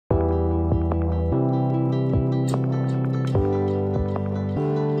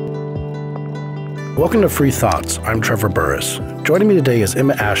Welcome to Free Thoughts. I'm Trevor Burrus. Joining me today is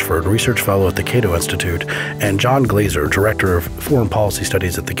Emma Ashford, Research Fellow at the Cato Institute, and John Glaser, Director of Foreign Policy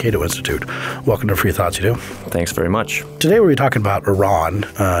Studies at the Cato Institute. Welcome to Free Thoughts, you do. Thanks very much. Today we'll be talking about Iran,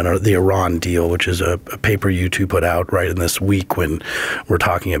 the Iran deal, which is a paper you two put out right in this week when we're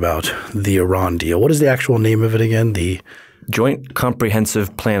talking about the Iran deal. What is the actual name of it again? The Joint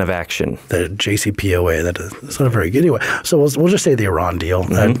Comprehensive Plan of Action. The JCPOA. That's not very good. Anyway, so we'll just say the Iran deal.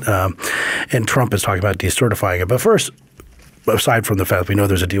 And Trump is talking about decertifying it. But first, aside from the fact we know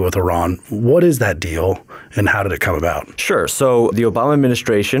there's a deal with Iran, what is that deal and how did it come about? Sure. So the Obama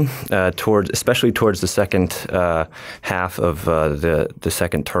administration, especially towards the second half of the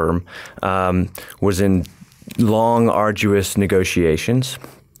second term, was in long, arduous negotiations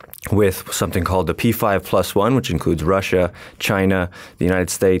with something called the P5+1, which includes Russia, China, the United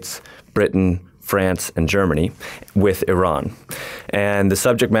States, Britain, France, and Germany, with Iran. And the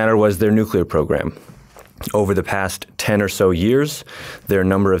subject matter was their nuclear program. Over the past 10 or so years, their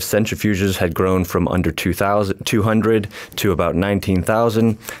number of centrifuges had grown from under 200 to about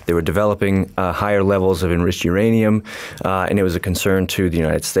 19,000. They were developing higher levels of enriched uranium, and it was a concern to the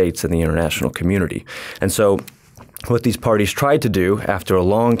United States and the international community. And so what these parties tried to do after a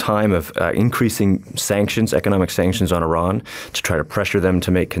long time of increasing sanctions, economic sanctions on Iran, to try to pressure them to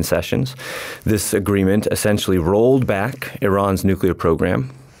make concessions, this agreement essentially rolled back Iran's nuclear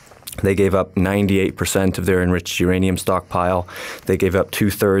program. They gave up 98% of their enriched uranium stockpile. They gave up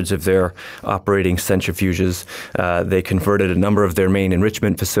 2/3 of their operating centrifuges. They converted a number of their main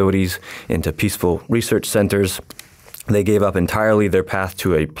enrichment facilities into peaceful research centers. They gave up entirely their path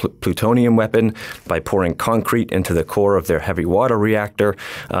to a plutonium weapon by pouring concrete into the core of their heavy water reactor.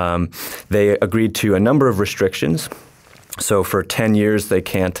 They agreed to a number of restrictions. So for 10 years, they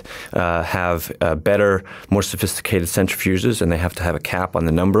can't have better, more sophisticated centrifuges, and they have to have a cap on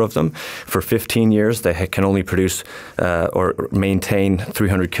the number of them. For 15 years, they can only produce or maintain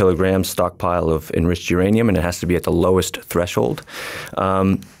 300 kilograms stockpile of enriched uranium, and it has to be at the lowest threshold.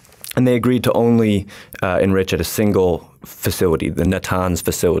 And they agreed to only enrich at a single facility, the Natanz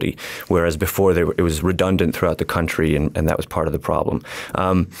facility, whereas before it was redundant throughout the country, and that was part of the problem.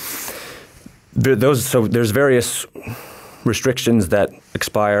 So there's various restrictions that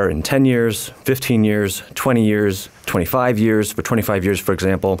expire in 10 years, 15 years, 20 years, 25 years. For 25 years, for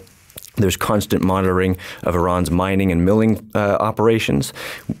example, there's constant monitoring of Iran's mining and milling operations,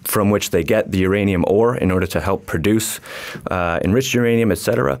 from which they get the uranium ore in order to help produce enriched uranium, et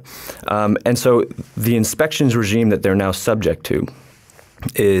cetera. And so the inspections regime that they're now subject to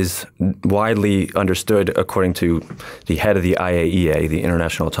is widely understood, according to the head of the IAEA, the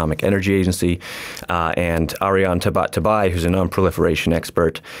International Atomic Energy Agency, and Ariane Tabatabai, who's a non-proliferation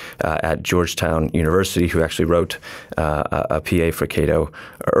expert at Georgetown University, who actually wrote a PA for Cato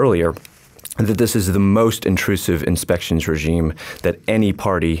earlier, that this is the most intrusive inspections regime that any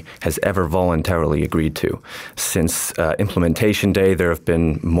party has ever voluntarily agreed to. Since implementation day, there have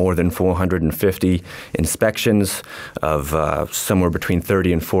been more than 450 inspections of somewhere between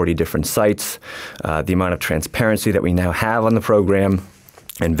 30 and 40 different sites. The amount of transparency that we now have on the program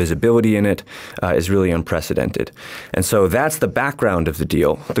and visibility in it is really unprecedented. And so that's the background of the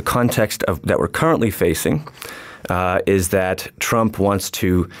deal. The context that we're currently facing is that Trump wants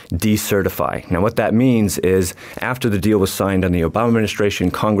to decertify. Now, what that means is after the deal was signed on the Obama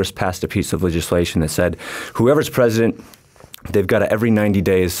administration, Congress passed a piece of legislation that said whoever's president, they've got to every 90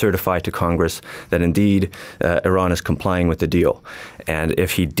 days certify to Congress that indeed Iran is complying with the deal. And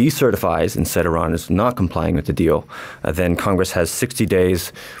if he decertifies and said Iran is not complying with the deal, then Congress has 60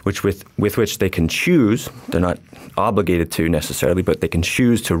 days with which they can choose, they're not obligated to necessarily, but they can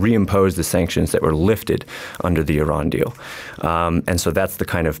choose to reimpose the sanctions that were lifted under the Iran deal. And so that's the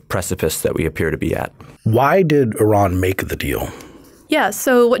kind of precipice that we appear to be at. Why did Iran make the deal? Yeah,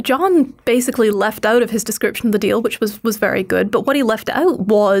 so what John basically left out of his description of the deal, which was very good, but what he left out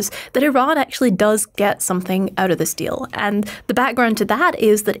was that Iran actually does get something out of this deal. And the background to that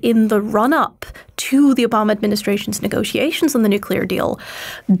is that in the run-up to the Obama administration's negotiations on the nuclear deal,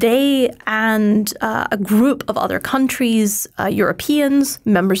 they and a group of other countries, Europeans,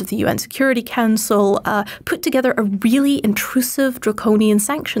 members of the UN Security Council, put together a really intrusive draconian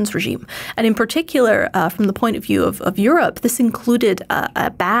sanctions regime. And in particular, from the point of view of Europe, this included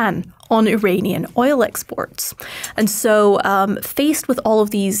a ban on Iranian oil exports. And so faced with all of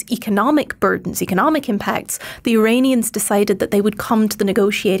these economic burdens, economic impacts, the Iranians decided that they would come to the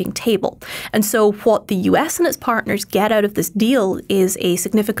negotiating table. And so what the US and its partners get out of this deal is a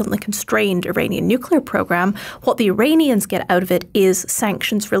significantly constrained Iranian nuclear program. What the Iranians get out of it is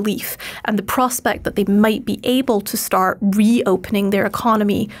sanctions relief and the prospect that they might be able to start reopening their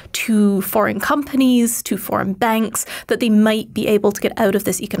economy to foreign companies, to foreign banks, that they might be able to get out of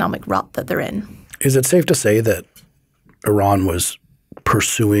this economic rut that they're in. Is it safe to say that Iran was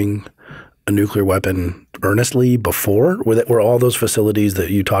pursuing a nuclear weapon earnestly before? Were all those facilities that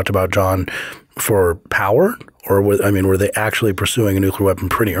you talked about, John, for power? Or were they actually pursuing a nuclear weapon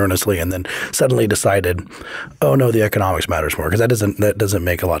pretty earnestly and then suddenly decided, oh no, the economics matters more? Because that doesn't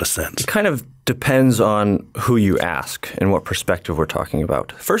make a lot of sense. It kind of depends on who you ask and what perspective we're talking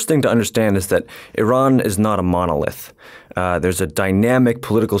about. First thing to understand is that Iran is not a monolith. There's a dynamic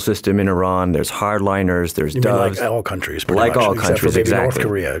political system in Iran. There's hardliners. There's doves. Like all countries, like all countries, exactly. North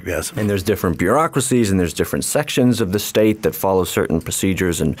Korea, yes. And there's different bureaucracies and there's different sections of the state that follow certain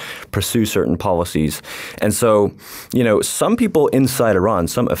procedures and pursue certain policies. And so, some people inside Iran,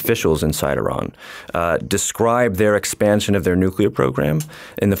 some officials inside Iran, describe their expansion of their nuclear program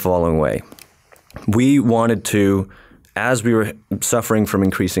in the following way. We wanted to, as we were suffering from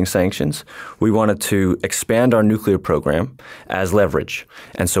increasing sanctions, we wanted to expand our nuclear program as leverage.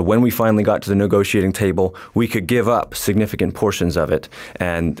 And so when we finally got to the negotiating table, we could give up significant portions of it.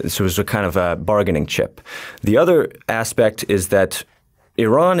 And so it was a kind of a bargaining chip. The other aspect is that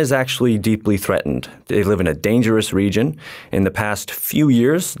Iran is actually deeply threatened. They live in a dangerous region. In the past few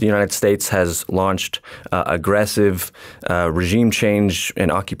years, the United States has launched aggressive regime change and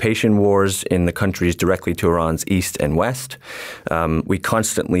occupation wars in the countries directly to Iran's east and west. We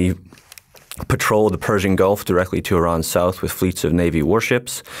constantly patrol the Persian Gulf directly to Iran's south with fleets of Navy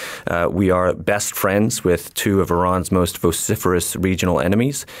warships. We are best friends with two of Iran's most vociferous regional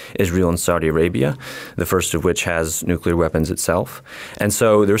enemies, Israel and Saudi Arabia, the first of which has nuclear weapons itself. And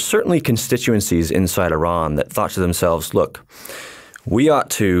so there's certainly constituencies inside Iran that thought to themselves, look, we ought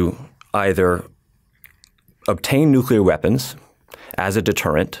to either obtain nuclear weapons as a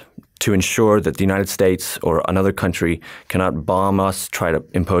deterrent to ensure that the United States or another country cannot bomb us, try to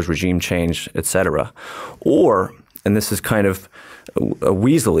impose regime change, etc. Or, and this is kind of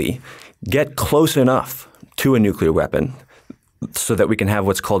weaselly, get close enough to a nuclear weapon so that we can have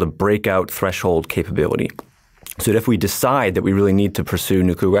what's called a breakout threshold capability. So that if we decide that we really need to pursue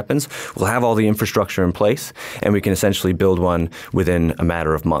nuclear weapons, we'll have all the infrastructure in place and we can essentially build one within a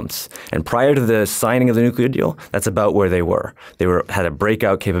matter of months. And prior to the signing of the nuclear deal, that's about where they were. They had a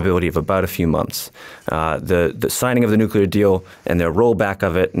breakout capability of about a few months. The signing of the nuclear deal and their rollback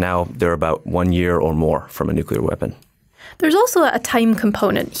of it, now they're about 1 year or more from a nuclear weapon. There's also a time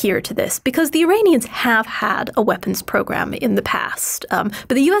component here to this because the Iranians have had a weapons program in the past. But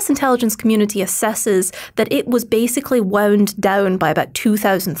the U.S. intelligence community assesses that it was basically wound down by about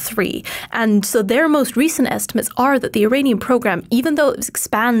 2003. And so their most recent estimates are that the Iranian program, even though it was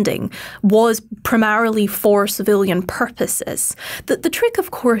expanding, was primarily for civilian purposes. The trick, of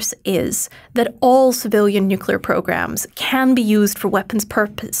course, is that all civilian nuclear programs can be used for weapons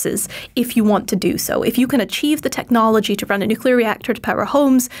purposes if you want to do so. If you can achieve the technology to run a nuclear reactor to power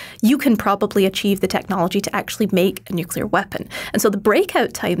homes, you can probably achieve the technology to actually make a nuclear weapon. And so the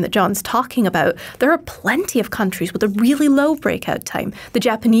breakout time that John's talking about, there are plenty of countries with a really low breakout time. The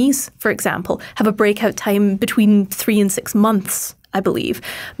Japanese, for example, have a breakout time between 3 and 6 months, I believe.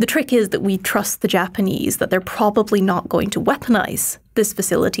 The trick is that we trust the Japanese, that they're probably not going to weaponize this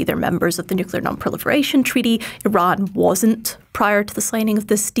facility. They're members of the Nuclear Non-Proliferation Treaty. Iran wasn't prior to the signing of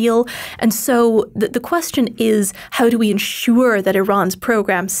this deal. And so the question is, how do we ensure that Iran's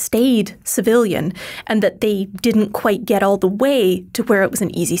program stayed civilian and that they didn't quite get all the way to where it was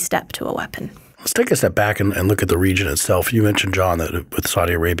an easy step to a weapon? Let's take a step back and look at the region itself. You mentioned, John, that with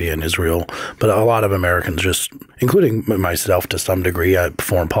Saudi Arabia and Israel, but a lot of Americans, just including myself to some degree,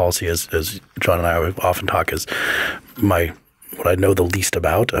 foreign policy, as John and I often talk, is what I know the least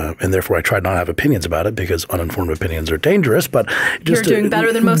about, and therefore I try not to have opinions about it because uninformed opinions are dangerous. But you're doing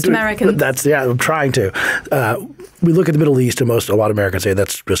better than most Americans. I'm trying to. We look at the Middle East, and a lot of Americans say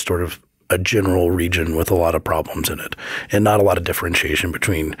that's just sort of a general region with a lot of problems in it, and not a lot of differentiation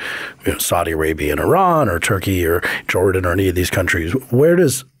between Saudi Arabia and Iran, or Turkey, or Jordan, or any of these countries. Where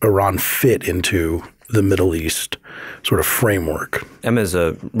does Iran fit into the Middle East sort of framework? Emma's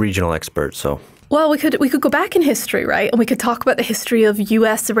a regional expert, so Well, we could go back in history, right? And we could talk about the history of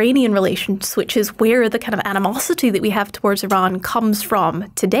US-Iranian relations, which is where the kind of animosity that we have towards Iran comes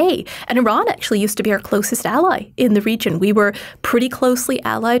from today. And Iran actually used to be our closest ally in the region. We were pretty closely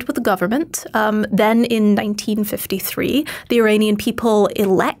allied with the government. Then in 1953, the Iranian people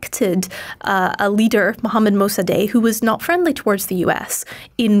elected a leader, Mohammad Mossadegh, who was not friendly towards the US.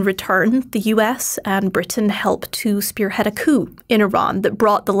 In return, the US and Britain helped to spearhead a coup in Iran that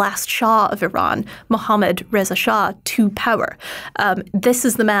brought the last Shah of Iran, Mohammad Reza Shah, to power. This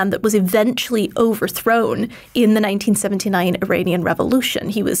is the man that was eventually overthrown in the 1979 Iranian Revolution.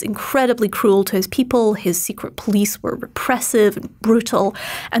 He was incredibly cruel to his people. His secret police were repressive and brutal.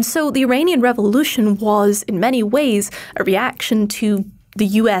 And so the Iranian Revolution was, in many ways, a reaction to the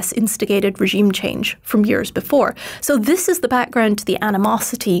US instigated regime change from years before. So this is the background to the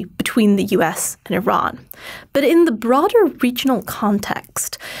animosity between the US and Iran. But in the broader regional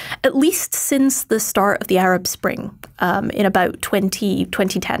context, at least since the start of the Arab Spring in about 2010,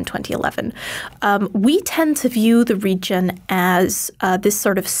 2011, we tend to view the region as this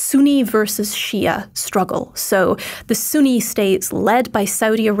sort of Sunni versus Shia struggle. So the Sunni states led by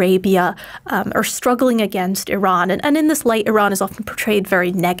Saudi Arabia are struggling against Iran. And in this light, Iran is often portrayed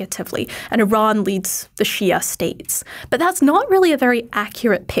very negatively, and Iran leads the Shia states. But that's not really a very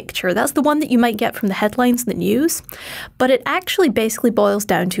accurate picture. That's the one that you might get from the headlines in the news. But it actually basically boils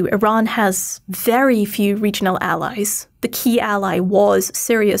down to Iran has very few regional allies. The key ally was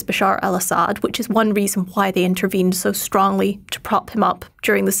Syria's Bashar al-Assad, which is one reason why they intervened so strongly to prop him up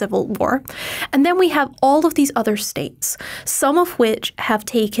during the civil war. And then we have all of these other states, some of which have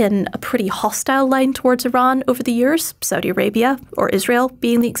taken a pretty hostile line towards Iran over the years, Saudi Arabia or Israel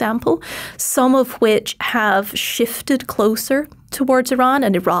being the example, some of which have shifted closer towards Iran,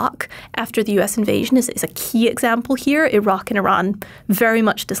 and Iraq after the US invasion is a key example here. Iraq and Iran very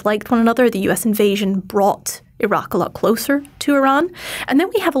much disliked one another. The US invasion brought Iraq a lot closer to Iran. And then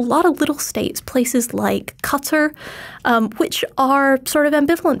we have a lot of little states, places like Qatar, which are sort of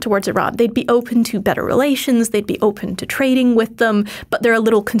ambivalent towards Iran. They'd be open to better relations, they'd be open to trading with them, but they're a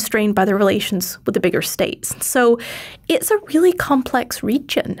little constrained by their relations with the bigger states. So it's a really complex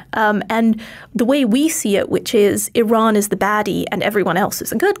region. And the way we see it, which is Iran is the baddie and everyone else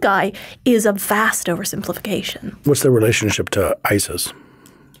is a good guy, is a vast oversimplification. What's their relationship to ISIS?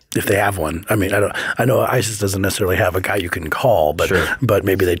 If they have one. I mean, I know ISIS doesn't necessarily have a guy you can call, but Sure. but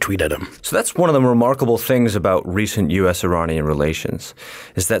maybe they tweet at him. So that's one of the remarkable things about recent U.S.-Iranian relations,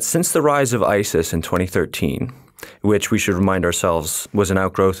 is that since the rise of ISIS in 2013, which we should remind ourselves was an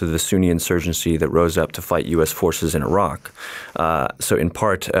outgrowth of the Sunni insurgency that rose up to fight U.S. forces in Iraq, so in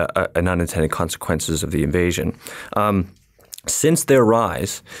part an unintended consequences of the invasion. Since their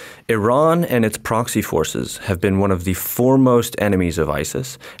rise, Iran and its proxy forces have been one of the foremost enemies of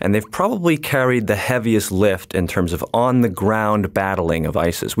ISIS, and they've probably carried the heaviest lift in terms of on-the-ground battling of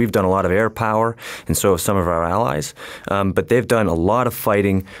ISIS. We've done a lot of air power, and so have some of our allies, but they've done a lot of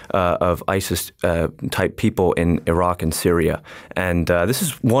fighting of ISIS-type people in Iraq and Syria. And this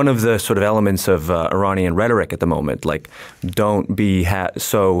is one of the sort of elements of Iranian rhetoric at the moment, like, don't be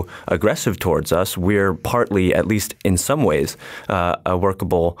so aggressive towards us. We're partly, at least in some ways, a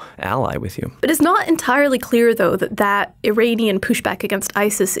workable ally with you. But it's not entirely clear, though, that Iranian pushback against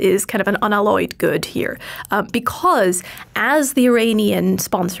ISIS is kind of an unalloyed good here. Because as the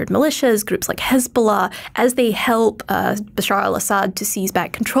Iranian-sponsored militias, groups like Hezbollah, as they help Bashar al-Assad to seize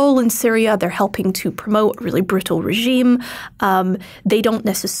back control in Syria, they're helping to promote a really brutal regime. They don't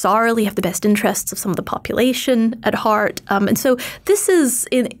necessarily have the best interests of some of the population at heart. And so this is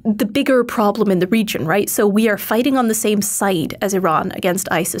the bigger problem in the region, right? So we are fighting on the same side as Iran against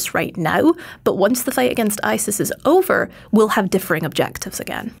ISIS right now, but once the fight against ISIS is over, we'll have differing objectives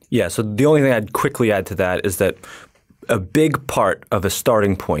again. Yeah, so the only thing I'd quickly add to that is that a big part of a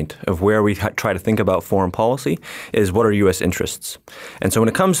starting point of where we try to think about foreign policy is what are U.S. interests. And so when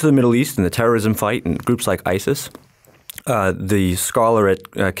it comes to the Middle East and the terrorism fight and groups like ISIS, the scholar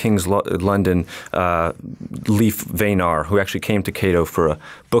at King's London, Leif Vainar, who actually came to Cato for a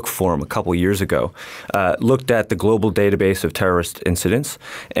book forum a couple years ago, looked at the global database of terrorist incidents,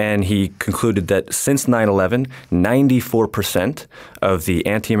 and he concluded that since 9/11, 94% of the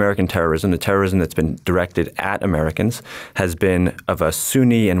anti-American terrorism, the terrorism that's been directed at Americans, has been of a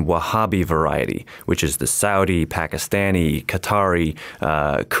Sunni and Wahhabi variety, which is the Saudi, Pakistani, Qatari,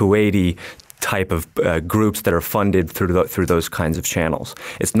 Kuwaiti type of groups that are funded through those kinds of channels.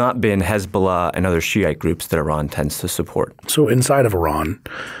 It's not been Hezbollah and other Shiite groups that Iran tends to support. So inside of Iran,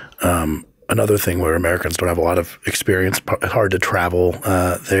 another thing where Americans don't have a lot of experience, hard to travel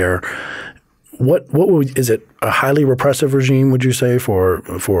there. is it a highly repressive regime, would you say,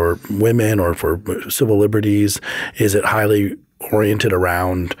 for women or for civil liberties? Is it highly oriented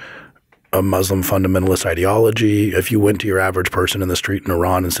around a Muslim fundamentalist ideology? If you went to your average person in the street in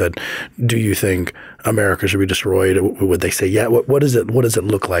Iran and said, "Do you think America should be destroyed?" would they say, "Yeah"? What does it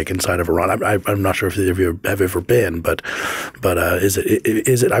look like inside of Iran? I'm not sure if you have ever been, but is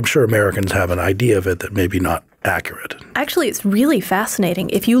it? I'm sure Americans have an idea of it that maybe not accurate. Actually, it's really fascinating.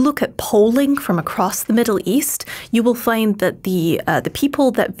 If you look at polling from across the Middle East, you will find that the people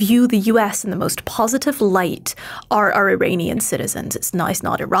that view the U.S. in the most positive light are Iranian citizens. It's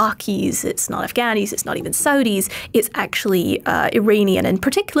not Iraqis, it's not Afghanis, it's not even Saudis. It's actually Iranian, and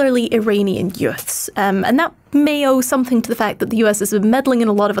particularly Iranian youths. And that may owe something to the fact that the U.S. has been meddling in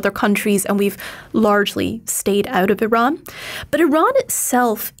a lot of other countries and we've largely stayed out of Iran. But Iran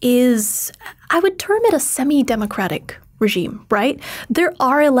itself is, I would term it a semi-democratic regime, right? There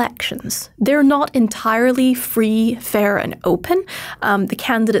are elections. They're not entirely free, fair, and open. The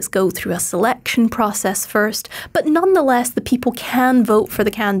candidates go through a selection process first, but nonetheless, the people can vote for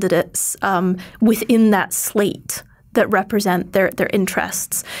the candidates within that slate that represent their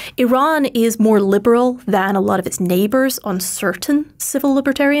interests. Iran is more liberal than a lot of its neighbors on certain civil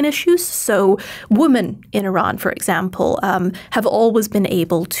libertarian issues. So women in Iran, for example, have always been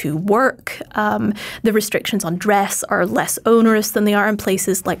able to work. The restrictions on dress are less onerous than they are in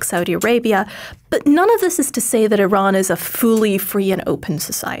places like Saudi Arabia. But none of this is to say that Iran is a fully free and open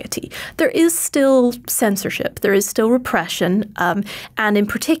society. There is still censorship. There is still repression. And in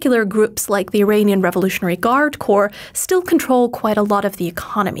particular, groups like the Iranian Revolutionary Guard Corps still control quite a lot of the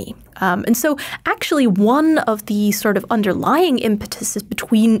economy. And so actually one of the sort of underlying impetuses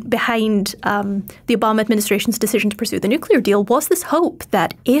behind the Obama administration's decision to pursue the nuclear deal was this hope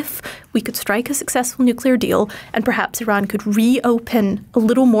that if we could strike a successful nuclear deal and perhaps Iran could reopen a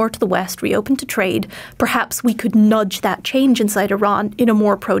little more to the West, reopen to trade, perhaps we could nudge that change inside Iran in a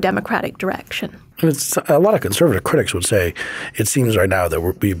more pro-democratic direction. A lot of conservative critics would say it seems right now that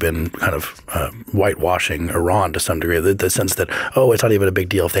we've been kind of whitewashing Iran to some degree, the sense that, oh, it's not even a big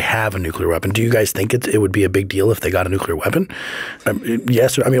deal if they have a nuclear weapon. Do you guys think it would be a big deal if they got a nuclear weapon?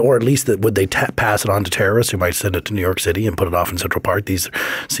 Yes, I mean, or at least would they pass it on to terrorists who might send it to New York City and put it off in Central Park? These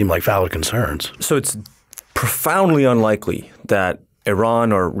seem like valid concerns. So it's profoundly unlikely that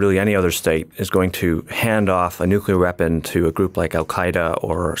Iran or really any other state is going to hand off a nuclear weapon to a group like al-Qaeda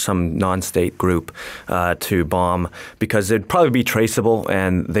or some non-state group to bomb, because they'd probably be traceable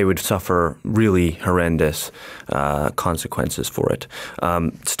and they would suffer really horrendous consequences for it.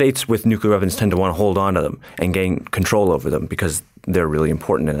 States with nuclear weapons tend to want to hold on to them and gain control over them because they're really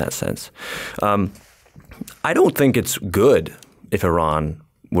important in that sense. I don't think it's good if Iran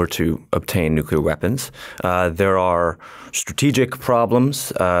were to obtain nuclear weapons. There are strategic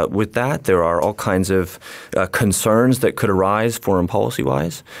problems with that. There are all kinds of concerns that could arise foreign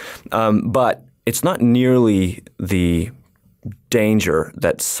policy-wise. But it's not nearly the danger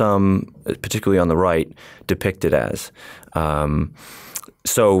that some, particularly on the right, depict it as.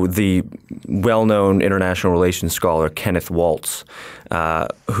 So the well-known international relations scholar Kenneth Waltz,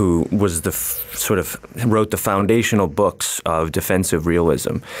 who was wrote the foundational books of defensive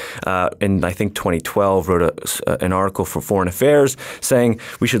realism, in I think 2012 wrote an article for Foreign Affairs saying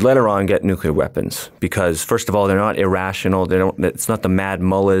we should let Iran get nuclear weapons because, first of all, they're not irrational. It's not the mad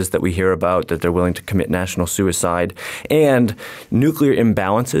mullahs that we hear about that they're willing to commit national suicide. And nuclear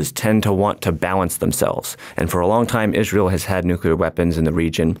imbalances tend to want to balance themselves. And for a long time, Israel has had nuclear weapons in the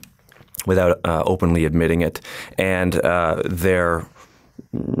region without openly admitting it. And their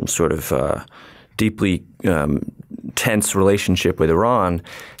sort of deeply tense relationship with Iran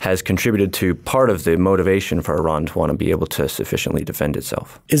has contributed to part of the motivation for Iran to want to be able to sufficiently defend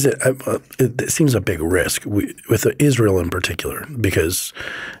itself. It seems a big risk with Israel in particular, because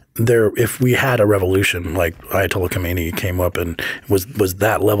if we had a revolution like Ayatollah Khomeini came up and was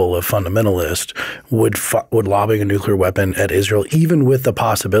that level of fundamentalist, would lobbing a nuclear weapon at Israel, even with the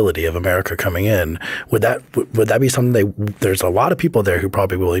possibility of America coming in, would that be something there's a lot of people there who are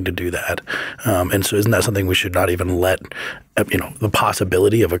probably willing to do that, and so isn't that something we should not even let the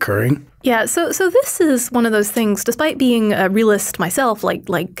possibility of occurring? Yeah, so this is one of those things, despite being a realist myself,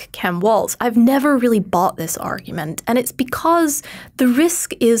 like Ken Waltz, I've never really bought this argument. And it's because the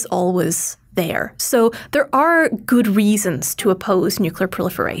risk is always there. So there are good reasons to oppose nuclear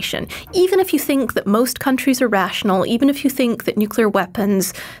proliferation. Even if you think that most countries are rational, even if you think that nuclear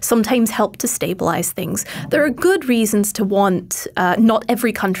weapons sometimes help to stabilize things, there are good reasons to want not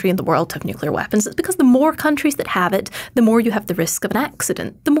every country in the world to have nuclear weapons. It's because the more countries that have it, the more you have the risk of an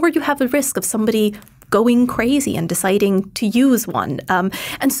accident, the more you have the risk of somebody going crazy and deciding to use one.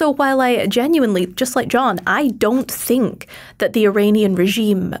 And so while I genuinely, just like John, I don't think that the Iranian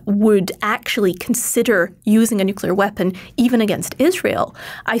regime would actually consider using a nuclear weapon even against Israel,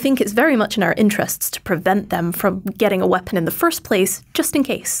 I think it's very much in our interests to prevent them from getting a weapon in the first place, just in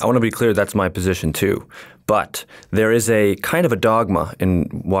case. I want to be clear, that's my position too. But there is a kind of a dogma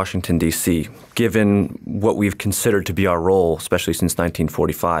in Washington, D.C., given what we've considered to be our role, especially since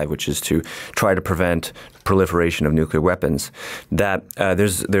 1945, which is to try to prevent proliferation of nuclear weapons, that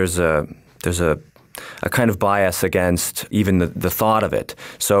there's a kind of bias against even the thought of it.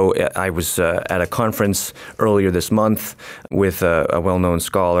 So I was at a conference earlier this month with a well-known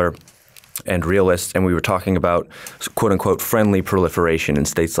scholar and realist, and we were talking about quote-unquote friendly proliferation in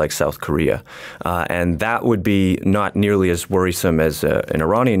states like South Korea. And that would be not nearly as worrisome as an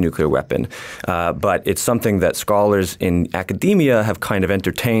Iranian nuclear weapon, but it's something that scholars in academia have kind of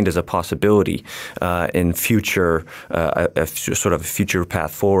entertained as a possibility in future, a sort of a future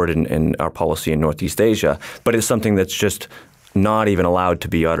path forward in our policy in Northeast Asia. But it's something that's just not even allowed to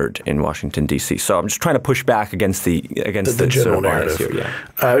be uttered in Washington, D.C. So I'm just trying to push back against the general narrative here.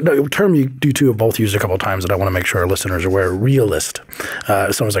 Yeah. No, term you two have both used a couple of times that I want to make sure our listeners are aware. Realist.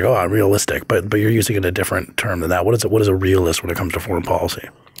 Someone's like, "Oh, I'm realistic," but you're using it a different term than that. What is a realist when it comes to foreign policy?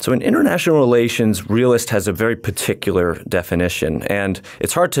 So in international relations, realist has a very particular definition, and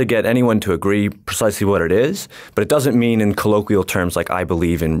it's hard to get anyone to agree precisely what it is, but it doesn't mean in colloquial terms like I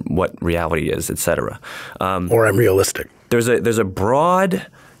believe in what reality is, et cetera. Or I'm realistic. There's a broad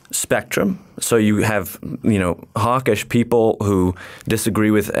spectrum. So you have, hawkish people who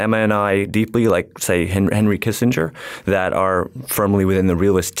disagree with Emma and I deeply, like, say, Henry Kissinger, that are firmly within the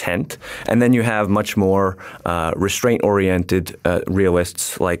realist tent. And then you have much more restraint-oriented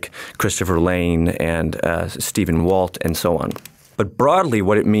realists like Christopher Lane and Stephen Walt and so on. But broadly,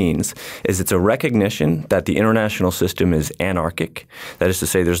 what it means is it's a recognition that the international system is anarchic. That is to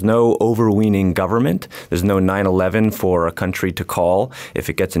say, there's no overweening government. There's no 9/11 for a country to call if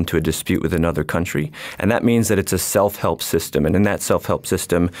it gets into a dispute with another country. And that means that it's a self-help system. And in that self-help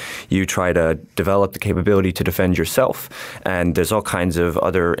system, you try to develop the capability to defend yourself. And there's all kinds of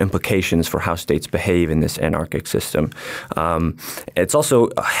other implications for how states behave in this anarchic system. It's also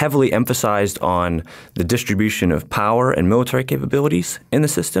heavily emphasized on the distribution of power and military capabilities in the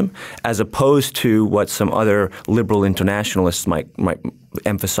system, as opposed to what some other liberal internationalists might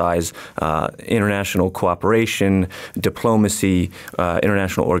emphasize: international cooperation, diplomacy,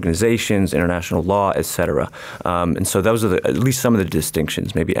 international organizations, international law, etc. And so those are at least some of the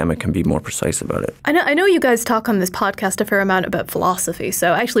distinctions. Maybe Emma can be more precise about it. I know you guys talk on this podcast a fair amount about philosophy,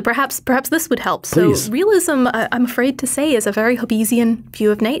 so actually perhaps this would help. Please. So realism, I'm afraid to say, is a very Hobbesian view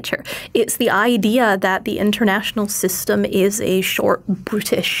of nature. It's the idea that the international system is a short,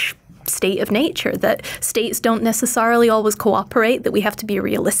 brutish state of nature, that states don't necessarily always cooperate, that we have to be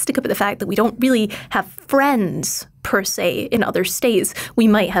realistic about the fact that we don't really have friends per se in other states. We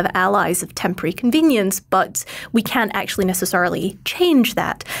might have allies of temporary convenience, but we can't actually necessarily change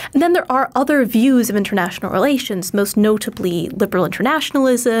that. And then there are other views of international relations, most notably liberal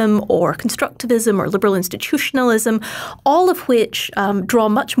internationalism or constructivism or liberal institutionalism, all of which draw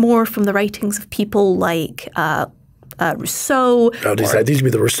much more from the writings of people like Rousseau. These would be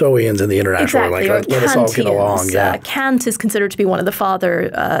the Rousseauians in the international. Exactly, let us all get along. Yeah. Kant is considered to be one of the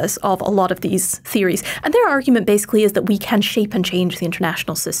fathers of a lot of these theories. And their argument basically is that we can shape and change the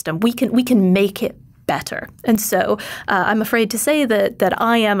international system. We can make it better. And so I'm afraid to say that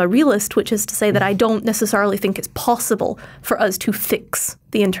I am a realist, which is to say that I don't necessarily think it's possible for us to fix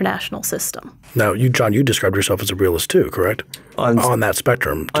the international system. Now, John, you described yourself as a realist too, correct? On that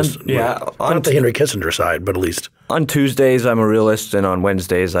spectrum. Not the Henry Kissinger side, but at least. On Tuesdays, I'm a realist, and on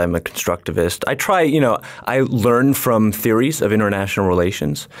Wednesdays, I'm a constructivist. I try, I learn from theories of international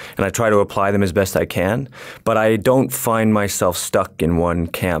relations, and I try to apply them as best I can, but I don't find myself stuck in one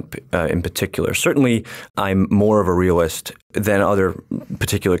camp in particular. Certainly, I'm more of a realist than other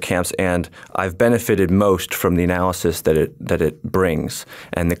particular camps, and I've benefited most from the analysis that it brings,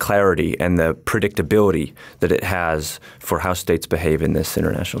 and the clarity and the predictability that it has for how states behave in this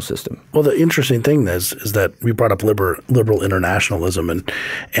international system. Well, the interesting thing is that we brought up liberal internationalism,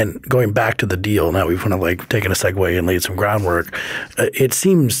 and going back to the deal. Now we've kind of taken a segue and laid some groundwork. It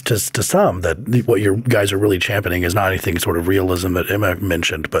seems to some that what you guys are really championing is not anything sort of realism that Emma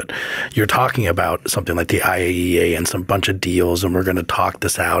mentioned, but you're talking about something like the IAEA and some bunch of deals and we're going to talk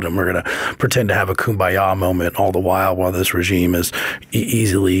this out and we're going to pretend to have a kumbaya moment all the while this regime is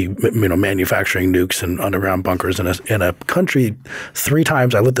easily manufacturing nukes and underground bunkers in a country 3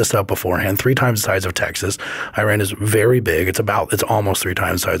 times, I looked this up beforehand, 3 times the size of Texas. Iran is very big. It's almost 3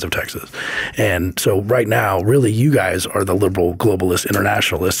 times the size of Texas. And so right now, really, you guys are the liberal globalist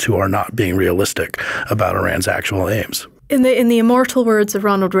internationalists who are not being realistic about Iran's actual aims. In the immortal words of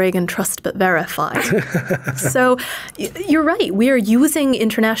Ronald Reagan, trust but verify. So you're right. We are using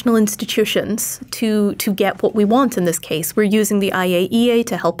international institutions to get what we want in this case. We're using the IAEA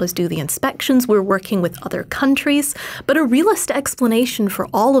to help us do the inspections. We're working with other countries. But a realist explanation for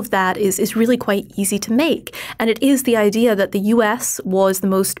all of that is really quite easy to make. And it is the idea that the U.S. was the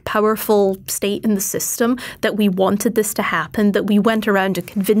most powerful state in the system, that we wanted this to happen, that we went around and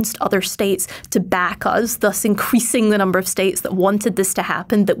convinced other states to back us, thus increasing the number of states that wanted this to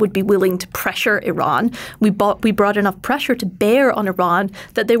happen, that would be willing to pressure Iran. We brought enough pressure to bear on Iran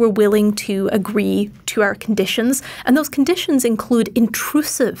that they were willing to agree to our conditions. And those conditions include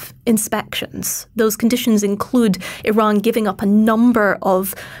intrusive inspections. Those conditions include Iran giving up a number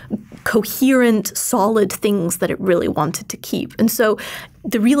of coherent, solid things that it really wanted to keep. And so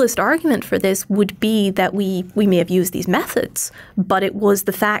the realist argument for this would be that we may have used these methods, but it was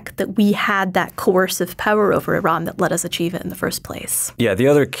the fact that we had that coercive power over Iran that let us achieve it in the first place. Yeah, the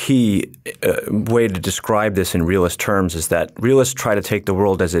other key way to describe this in realist terms is that realists try to take the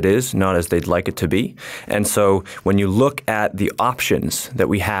world as it is, not as they'd like it to be. And so when you look at the options that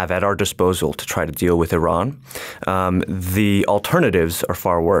we have at our disposal to try to deal with Iran, the alternatives are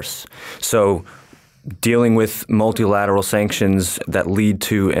far worse. So dealing with multilateral sanctions that lead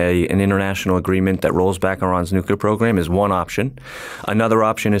to an international agreement that rolls back Iran's nuclear program is one option. Another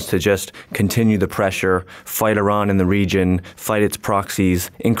option is to just continue the pressure, fight Iran in the region, fight its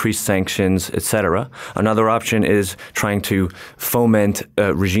proxies, increase sanctions, etc. Another option is trying to foment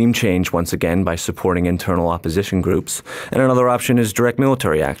regime change once again by supporting internal opposition groups. And another option is direct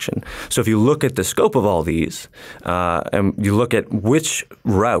military action. So if you look at the scope of all these and you look at which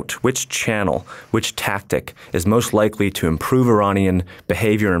route, which channel, which tactic is most likely to improve Iranian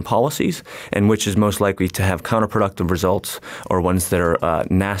behavior and policies, and which is most likely to have counterproductive results or ones that are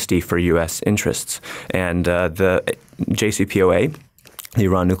nasty for U.S. interests. And the JCPOA, the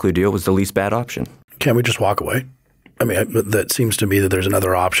Iran nuclear deal, was the least bad option. Can't we just walk away? I mean, that seems to me that there's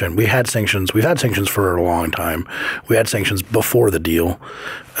another option. We had sanctions. We've had sanctions for a long time. We had sanctions before the deal.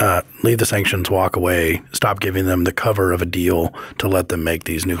 Leave the sanctions, walk away, stop giving them the cover of a deal to let them make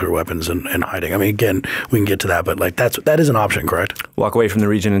these nuclear weapons and hiding. I mean, again, we can get to that, but like that is an option, correct? Walk away from the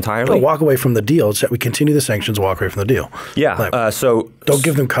region entirely? No, walk away from the deal. It's that we continue the sanctions, walk away from the deal. Yeah. Like, so don't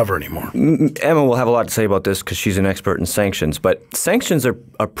give them cover anymore. Emma will have a lot to say about this because she's an expert in sanctions, but sanctions are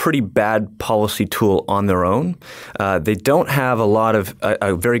a pretty bad policy tool on their own. They don't have a lot of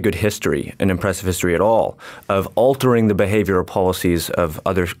a very good history, an impressive history at all, of altering the behavioral policies of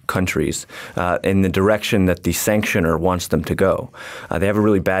other countries in the direction that the sanctioner wants them to go. They have a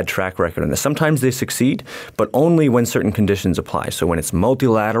really bad track record on this. Sometimes they succeed, but only when certain conditions apply. So when it's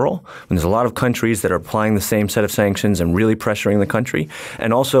multilateral, when there's a lot of countries that are applying the same set of sanctions and really pressuring the country,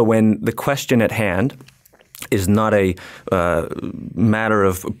 and also when the question at hand is not a matter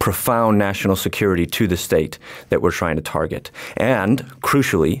of profound national security to the state that we're trying to target. And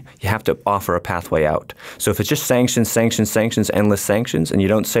crucially, you have to offer a pathway out. So if it's just sanctions, sanctions, sanctions, endless sanctions, and you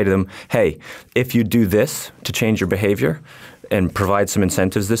don't say to them, hey, if you do this to change your behavior and provide some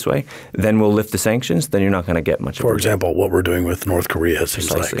incentives this way, then we'll lift the sanctions, then you're not going to get much of it. For example, what we're doing with North Korea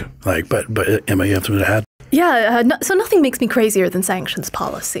seems like. But Emma, you have something to add? Yeah, so nothing makes me crazier than sanctions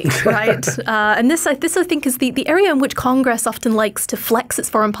policy, right? And this I think, is the area in which Congress often likes to flex its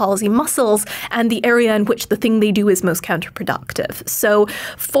foreign policy muscles, and the area in which the thing they do is most counterproductive. So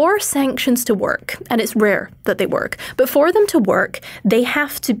for sanctions to work, and it's rare that they work, but for them to work, they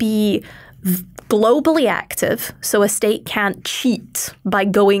have to be globally active, so a state can't cheat by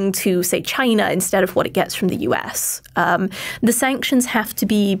going to, say, China instead of what it gets from the US. The sanctions have to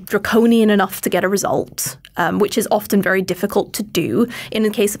be draconian enough to get a result, which is often very difficult to do. In the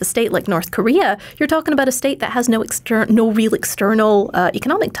case of a state like North Korea, you're talking about a state that has no real external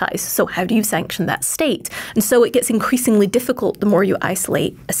economic ties. So how do you sanction that state? And so it gets increasingly difficult the more you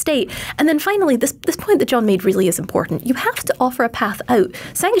isolate a state. And then finally, this point that John made really is important. You have to offer a path out.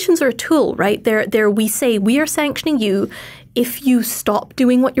 Sanctions are a tool, right? We say we are sanctioning you. if you stop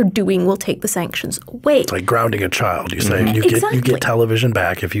doing what you're doing, we'll take the sanctions away. It's like grounding a child. You say you get television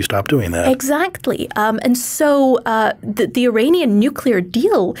back if you stop doing that. Exactly. And so the Iranian nuclear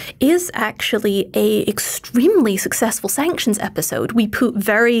deal is actually a extremely successful sanctions episode. We put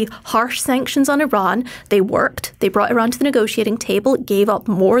very harsh sanctions on Iran. They worked. They brought Iran to the negotiating table. It gave up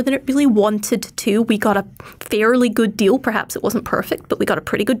more than it really wanted to. We got a fairly good deal. Perhaps it wasn't perfect, but we got a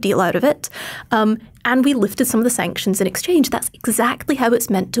pretty good deal out of it. And we lifted some of the sanctions in exchange. That's exactly how it's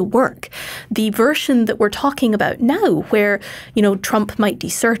meant to work. The version that we're talking about now, where Trump might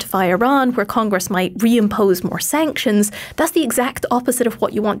decertify Iran, where Congress might reimpose more sanctions, that's the exact opposite of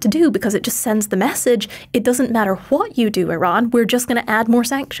what you want to do, because it just sends the message, it doesn't matter what you do, Iran, we're just going to add more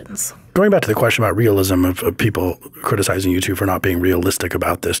sanctions. Going back to the question about realism of people criticizing you two for not being realistic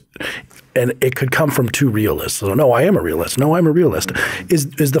about this, and it could come from two realists. So, no, I am a realist. No, I'm a realist.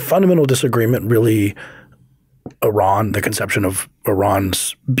 Is the fundamental disagreement really Iran, the conception of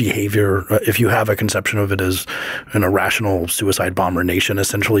Iran's behavior? If you have a conception of it as an irrational suicide bomber nation,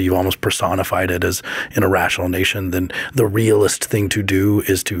 essentially you almost personified it as an irrational nation, then the realist thing to do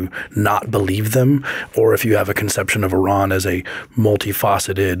is to not believe them. Or if you have a conception of Iran as a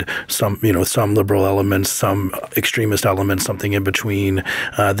multifaceted, some liberal elements, some extremist elements, something in between,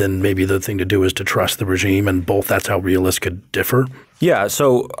 then maybe the thing to do is to trust the regime, and that's how realists could differ. Yeah,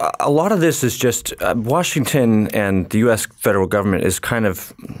 so a lot of this is just Washington and the U.S. federal government is kind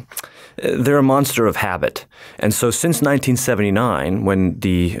of – they're a monster of habit. And so since 1979, when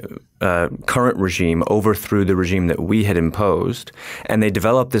the current regime overthrew the regime that we had imposed, and they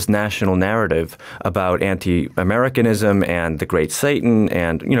developed this national narrative about anti-Americanism and the Great Satan,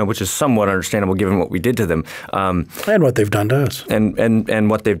 and which is somewhat understandable given what we did to them, and what they've done to us,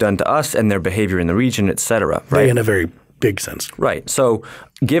 and what they've done to us, and their behavior in the region, et cetera. Right? In a very big sense. Right. So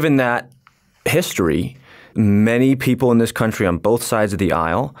given that history, many people in this country on both sides of the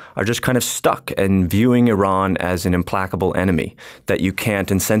aisle are just kind of stuck in viewing Iran as an implacable enemy that you can't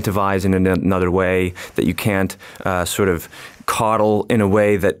incentivize in another way, that you can't sort of coddle in a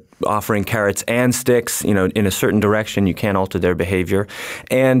way that offering carrots and sticks, in a certain direction, you can't alter their behavior.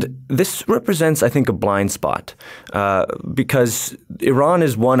 And this represents, I think, a blind spot because Iran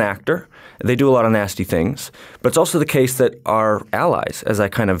is one actor. They do a lot of nasty things. But it's also the case that our allies, as I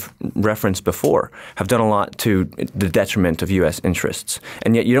kind of referenced before, have done a lot to the detriment of U.S. interests.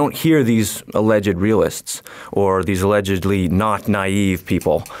 And yet you don't hear these alleged realists or these allegedly not naive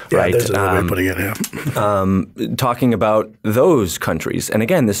people, right? There's another way of putting it, talking about those countries. And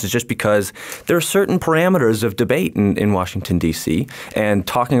again, this is just because there are certain parameters of debate in Washington, D.C., and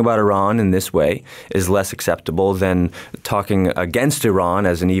talking about Iran in this way is less acceptable than talking against Iran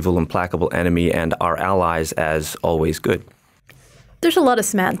as an evil, implacable enemy and our allies as always good. There's a lot of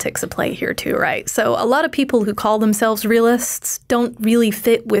semantics at play here too, right? So a lot of people who call themselves realists don't really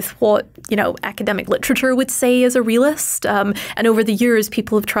fit with what, academic literature would say is a realist. And over the years,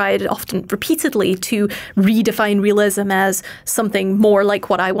 people have tried often repeatedly to redefine realism as something more like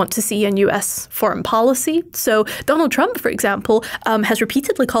what I want to see in U.S. foreign policy. So Donald Trump, for example, has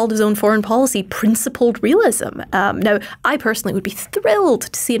repeatedly called his own foreign policy principled realism. Now, I personally would be thrilled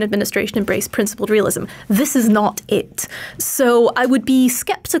to see an administration embrace principled realism. This is not it. So I would be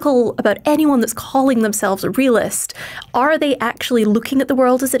skeptical about anyone that's calling themselves a realist. Are they actually looking at the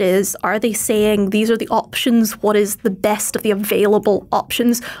world as it is? Are they saying these are the options, what is the best of the available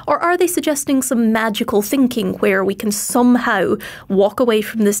options? Or are they suggesting some magical thinking where we can somehow walk away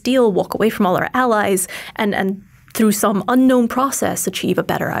from this deal, walk away from all our allies, and through some unknown process achieve a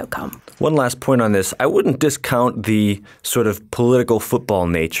better outcome? One last point on this. I wouldn't discount the sort of political football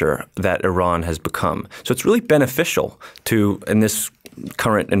nature that Iran has become. So it's really beneficial in this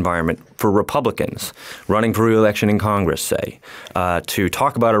current environment for Republicans running for re-election in Congress, say, to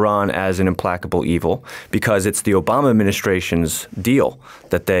talk about Iran as an implacable evil because it's the Obama administration's deal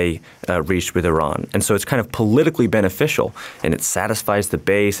that they reached with Iran. And so it's kind of politically beneficial, and it satisfies the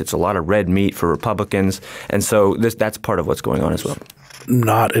base. It's a lot of red meat for Republicans. And so that's part of what's going on as well.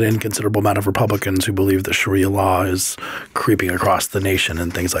 Not an inconsiderable amount of Republicans who believe that Sharia law is creeping across the nation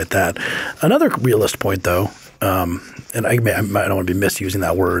and things like that. Another realist point, though, and I don't want to be misusing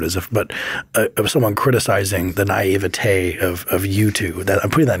that word but of someone criticizing the naivete of you two, that I'm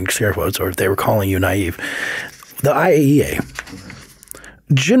putting that in scare quotes, or if they were calling you naive, the IAEA.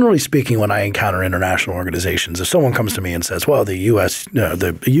 Generally speaking, when I encounter international organizations, if someone comes to me and says, well, the U.S.,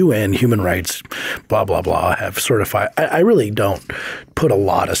 the UN human rights, blah, blah, blah, have certified, I really don't put a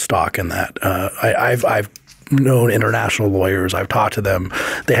lot of stock in that. I've known international lawyers. I've talked to them.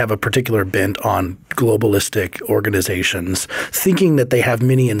 They have a particular bent on globalistic organizations, thinking that they have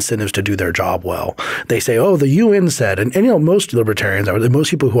many incentives to do their job well. They say, oh, the UN said, and most libertarians, most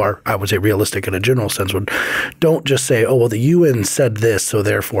people who are, I would say, realistic in a general sense don't just say, oh, well, the UN said this, so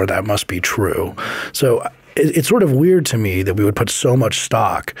therefore that must be true. So it's sort of weird to me that we would put so much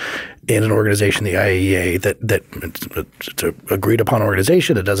stock in an organization, the IAEA, that it's an agreed upon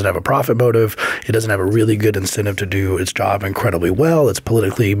organization. It doesn't have a profit motive. It doesn't have a really good incentive to do its job incredibly well. It's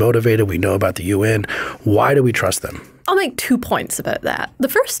politically motivated. We know about the UN. Why do we trust them? I'll make 2 points about that. The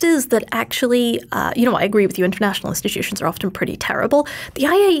first is that actually, I agree with you, international institutions are often pretty terrible. The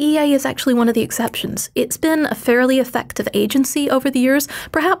IAEA is actually one of the exceptions. It's been a fairly effective agency over the years,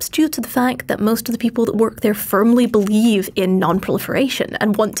 perhaps due to the fact that most of the people that work there firmly believe in non-proliferation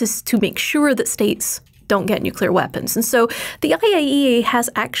and want to make sure that states don't get nuclear weapons. And so the IAEA has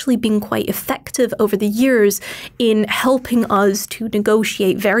actually been quite effective over the years in helping us to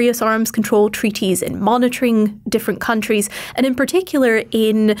negotiate various arms control treaties and monitoring different countries, and in particular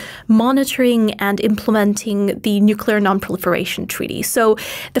in monitoring and implementing the Nuclear Non-Proliferation Treaty. So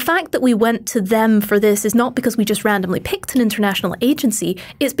the fact that we went to them for this is not because we just randomly picked an international agency.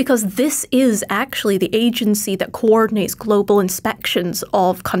 It's because this is actually the agency that coordinates global inspections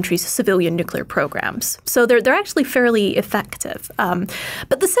of countries' civilian nuclear programs. So they're actually fairly effective.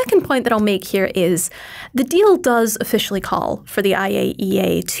 But the second point that I'll make here is the deal does officially call for the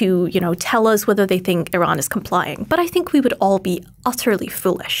IAEA to, tell us whether they think Iran is complying. But I think we would all be utterly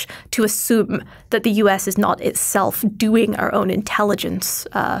foolish to assume that the U.S. is not itself doing our own intelligence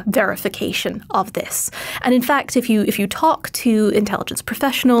verification of this. And in fact, if you talk to intelligence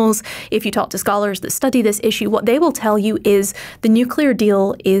professionals, if you talk to scholars that study this issue, what they will tell you is the nuclear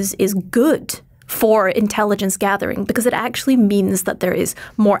deal is good for intelligence gathering, because it actually means that there is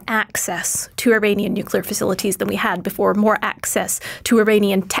more access to Iranian nuclear facilities than we had before, more access to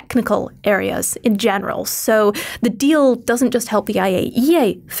Iranian technical areas in general. So the deal doesn't just help the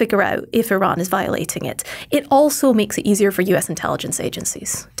IAEA figure out if Iran is violating it. It also makes it easier for U.S. intelligence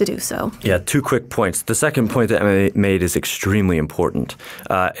agencies to do so. Yeah, 2 quick points. The second point that Emma made is extremely important.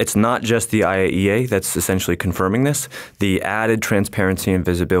 It's not just the IAEA that's essentially confirming this. The added transparency and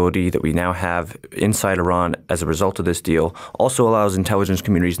visibility that we now have inside Iran as a result of this deal also allows intelligence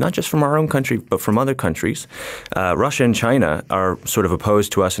communities, not just from our own country, but from other countries. Russia and China are sort of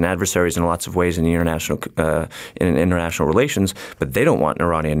opposed to us and adversaries in lots of ways in the international relations, but they don't want an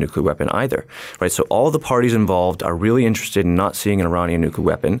Iranian nuclear weapon either, right? So all the parties involved are really interested in not seeing an Iranian nuclear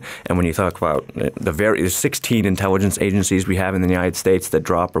weapon. And when you talk about the various 16 intelligence agencies we have in the United States that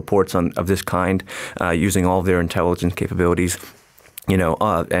drop reports of this kind, using all of their intelligence capabilities,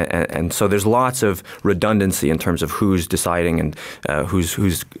 and so there's lots of redundancy in terms of who's deciding and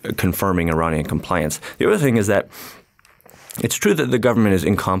who's confirming Iranian compliance. The other thing is that it's true that the government is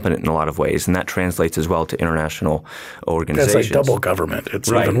incompetent in a lot of ways, and that translates as well to international organizations. It's like double government. It's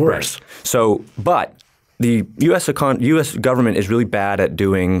even worse. Right. So, but the U.S. government is really bad at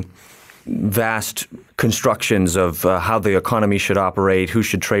doing vast constructions of how the economy should operate, who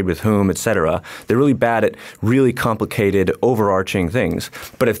should trade with whom, et cetera. They're really bad at really complicated, overarching things.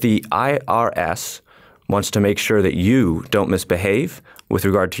 But if the IRS wants to make sure that you don't misbehave with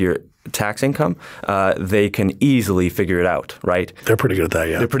regard to your tax income, they can easily figure it out, right? They're pretty good at that,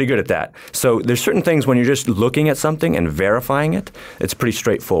 yeah. They're pretty good at that. So there's certain things when you're just looking at something and verifying it, it's pretty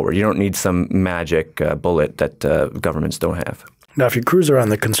straightforward. You don't need some magic bullet that governments don't have. Now, if you cruise around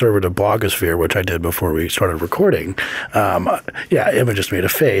the conservative blogosphere, which I did before we started recording, Emma just made a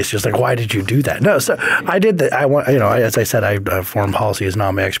face, just like, why did you do that? No, so I did that. As I said, foreign policy is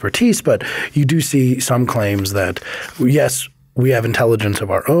not my expertise, but you do see some claims that, yes, we have intelligence of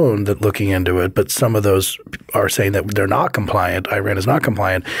our own that looking into it, but some of those are saying that they're not compliant, Iran is not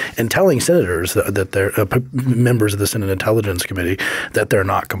compliant, and telling senators that they're members of the Senate Intelligence Committee that they're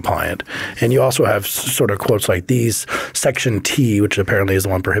not compliant. And you also have sort of quotes like these, Section T, which apparently is the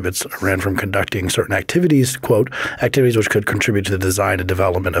one prohibits Iran from conducting certain activities, quote, activities which could contribute to the design and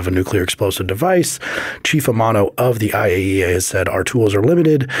development of a nuclear explosive device. Chief Amano of the IAEA has said our tools are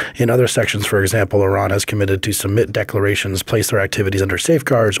limited. In other sections, for example, Iran has committed to submit declarations, place their activities under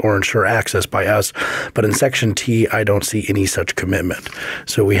safeguards, or ensure access by us. But in Section T, I don't see any such commitment.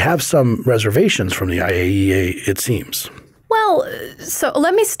 So we have some reservations from the IAEA, it seems. Well, so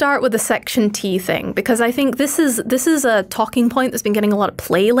let me start with the Section T thing, because I think this is a talking point that's been getting a lot of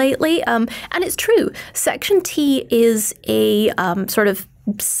play lately. And it's true. Section T is a sort of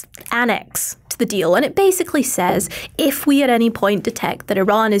annex to the deal, and it basically says if we at any point detect that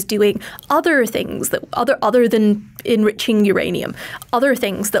Iran is doing other things that other than enriching uranium, other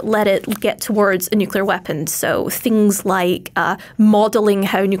things that let it get towards a nuclear weapon. So things like modeling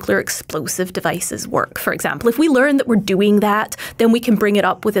how nuclear explosive devices work, for example. If we learn that we're doing that, then we can bring it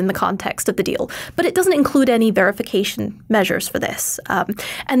up within the context of the deal. But it doesn't include any verification measures for this.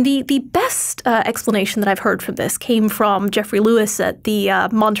 And the best explanation that I've heard from this came from Jeffrey Lewis at the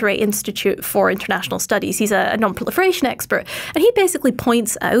Monterey Institute for International Studies. He's a non-proliferation expert. And he basically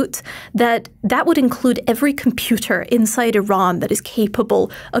points out that that would include every computer inside Iran that is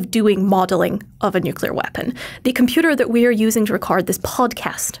capable of doing modeling of a nuclear weapon. The computer that we are using to record this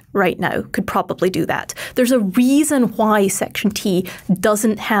podcast right now could probably do that. There's a reason why Section T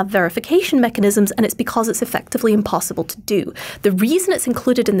doesn't have verification mechanisms, and it's because it's effectively impossible to do. The reason it's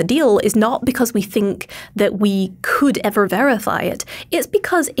included in the deal is not because we think that we could ever verify it. It's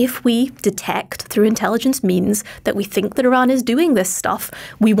because if we detect through intelligence means that we think that Iran is doing this stuff,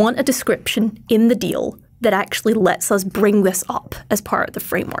 we want a description in the deal that actually lets us bring this up as part of the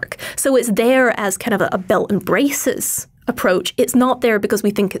framework. So it's there as kind of a belt and braces approach. It's not there because we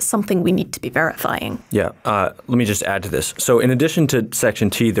think it's something we need to be verifying. Yeah. Let me just add to this. So in addition to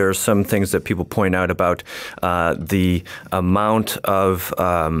Section T, there are some things that people point out about the amount of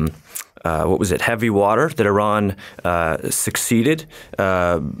heavy water that Iran succeeded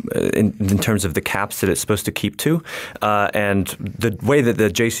in terms of the caps that it's supposed to keep to. And the way that the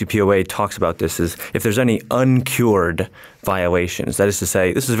JCPOA talks about this is if there's any uncured violations, that is to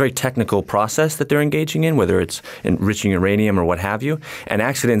say, this is a very technical process that they're engaging in, whether it's enriching uranium or what have you, and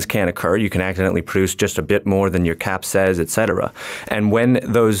accidents can occur. You can accidentally produce just a bit more than your cap says, et cetera. And when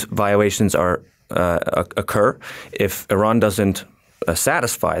those violations occur, if Iran doesn't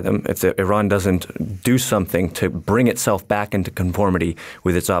satisfy them, if Iran doesn't do something to bring itself back into conformity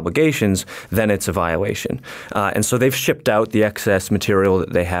with its obligations, then it's a violation. And so they've shipped out the excess material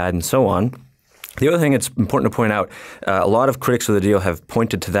that they had and so on. The other thing that's important to point out, a lot of critics of the deal have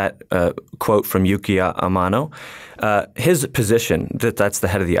pointed to that quote from Yukiya Amano. His position, that's the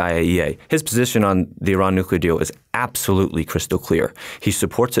head of the IAEA, his position on the Iran nuclear deal is absolutely crystal clear. He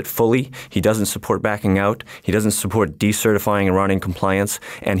supports it fully. He doesn't support backing out. He doesn't support decertifying Iranian compliance.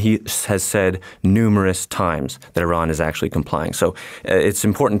 And he has said numerous times that Iran is actually complying. So it's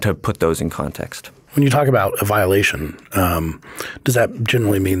important to put those in context. When you talk about a violation, does that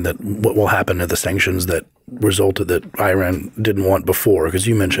generally mean that what will happen to the sanctions that resulted that Iran didn't want before? Because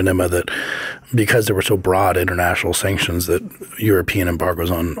you mentioned, Emma, that because there were so broad international sanctions that European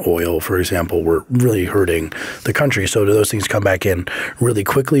embargoes on oil, for example, were really hurting the country. So do those things come back in really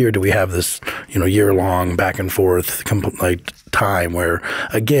quickly, or do we have this year-long back and forth time where,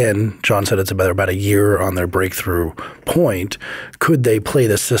 again, John said it's about a year on their breakthrough point. Could they play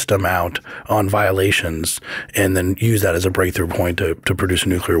the system out on violations and then use that as a breakthrough point to produce a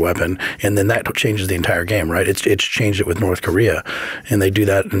nuclear weapon? And then that changes the entire game, right? It's changed it with North Korea. And they do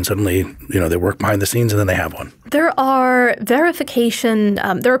that and suddenly, they work behind the scenes and then they have one. There are verification,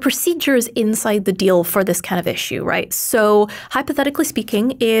 there are procedures inside the deal for this kind of issue, right? So hypothetically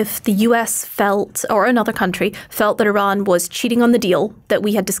speaking, if the U.S. felt, or another country, felt that Iran was cheating on the deal, that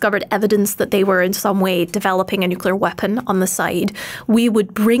we had discovered evidence that they were in some way developing a nuclear weapon on the side, we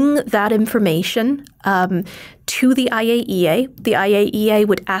would bring that information to the IAEA. The IAEA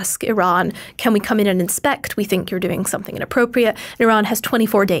would ask Iran, can we come in and inspect? We think you're doing something inappropriate. And Iran has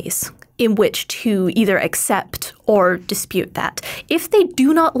 24 days in which to either accept or dispute that. If they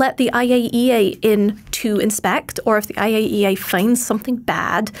do not let the IAEA in to inspect, or if the IAEA finds something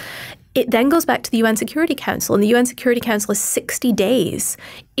bad, it then goes back to the UN Security Council, and the UN Security Council has 60 days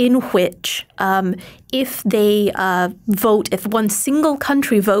in which if they vote, if one single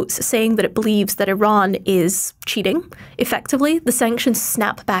country votes saying that it believes that Iran is cheating, effectively, the sanctions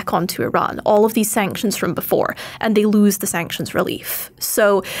snap back onto Iran, all of these sanctions from before, and they lose the sanctions relief.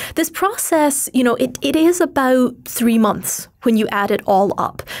 So this process, it is about 3 months when you add it all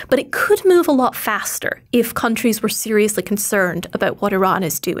up. But it could move a lot faster if countries were seriously concerned about what Iran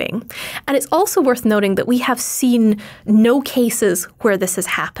is doing. And it's also worth noting that we have seen no cases where this has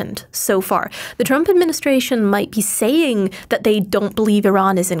happened so far. The Trump administration might be saying that they don't believe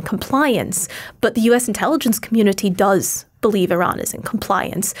Iran is in compliance, but the U.S. intelligence community does believe Iran is in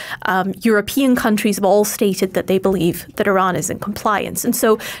compliance. European countries have all stated that they believe that Iran is in compliance. And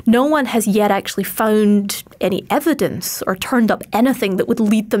so no one has yet actually found any evidence or turned up anything that would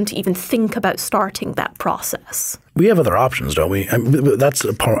lead them to even think about starting that process. we have other options, don't we? I mean, that's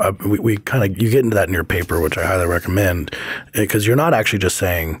a part. We kind of, you get into that in your paper, which I highly recommend, because you're not actually just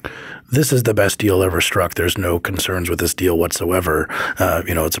saying this is the best deal ever struck. There's no concerns with this deal whatsoever.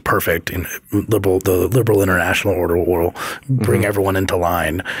 It's a perfect. The liberal international order will bring everyone into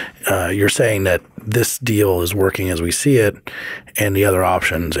line. You're saying that this deal is working as we see it, and the other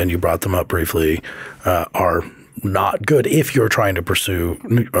options, and you brought them up briefly, are not good if you're trying to pursue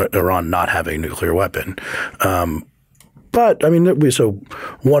Iran not having a nuclear weapon. But I mean, so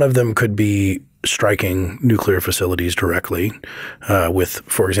one of them could be striking nuclear facilities directly with,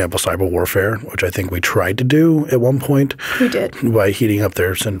 for example, cyber warfare, which I think we tried to do at one point. We did. By heating up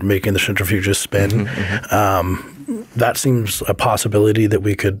making the centrifuges spin. That seems a possibility that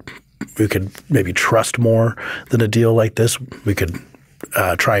we could maybe trust more than a deal like this. We could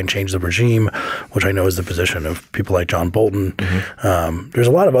try and change the regime, which I know is the position of people like John Bolton. There's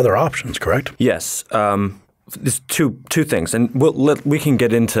a lot of other options, correct? Yes. There's two things, and we can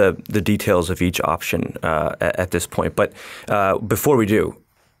get into the details of each option at this point. But before we do,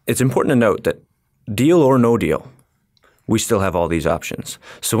 it's important to note that deal or no deal, we still have all these options.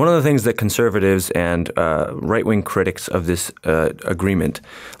 So one of the things that conservatives and right-wing critics of this agreement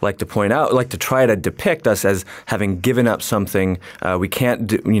like to point out, like to try to depict us as having given up something. We can't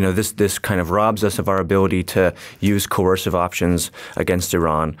do, this kind of robs us of our ability to use coercive options against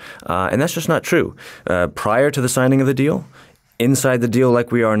Iran. And that's just not true. Prior to the signing of the deal, inside the deal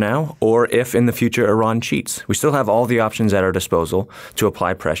like we are now, or if in the future Iran cheats. We still have all the options at our disposal to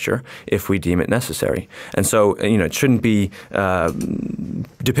apply pressure if we deem it necessary. And so, it shouldn't be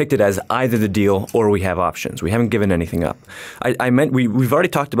depicted as either the deal or we have options. We haven't given anything up. We've already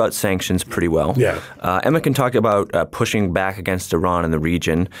talked about sanctions pretty well. Yeah. Emma can talk about pushing back against Iran in the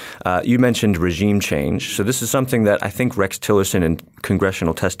region. You mentioned regime change. So this is something that I think Rex Tillerson in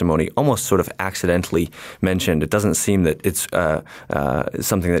congressional testimony almost sort of accidentally mentioned. It doesn't seem that it's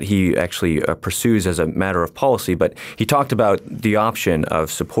something that he actually pursues as a matter of policy, but he talked about the option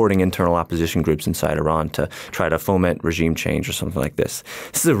of supporting internal opposition groups inside Iran to try to foment regime change or something like this.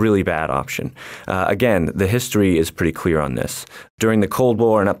 This is a really bad option. Again, the history is pretty clear on this. During the Cold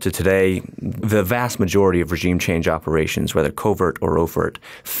War and up to today, the vast majority of regime change operations, whether covert or overt,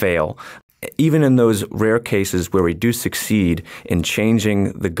 fail. Even in those rare cases where we do succeed in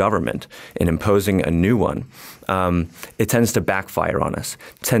changing the government and imposing a new one, it tends to backfire on us.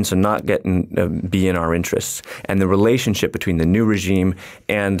 It tends to not be in our interests. And the relationship between the new regime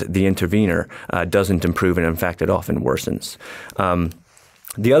and the intervener doesn't improve, and in fact, it often worsens.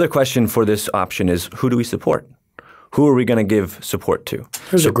 The other question for this option is, who do we support? Who are we going to give support to?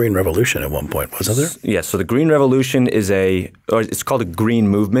 There's a Green Revolution at one point, wasn't there? Yes. So the Green Revolution is it's called a Green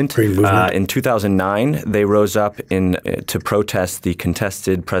Movement. Green Movement. In 2009, they rose up to protest the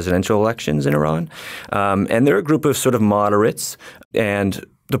contested presidential elections in Iran. And they're a group of sort of moderates. And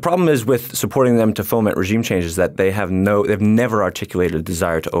the problem is with supporting them to foment regime change is that they've never articulated a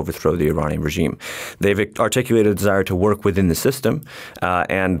desire to overthrow the Iranian regime. They've articulated a desire to work within the system,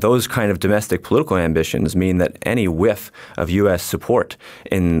 and those kind of domestic political ambitions mean that any whiff of U.S. support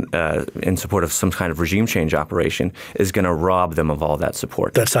in support of some kind of regime change operation is going to rob them of all that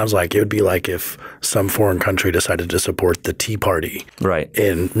support. That sounds like it would be like if some foreign country decided to support the Tea Party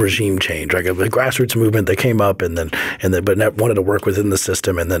in regime change, like a grassroots movement. They came up but wanted to work within the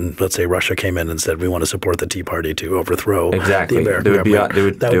system. And then, let's say, Russia came in and said, we want to support the Tea Party to overthrow the American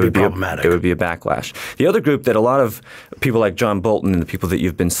government. That would be problematic. There would be a backlash. The other group that a lot of people like John Bolton and the people that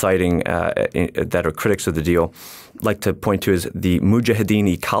you've been citing that are critics of the deal like to point to is the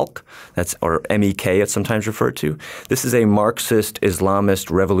Mujahideen-e-Khalq, or MEK it's sometimes referred to. This is a Marxist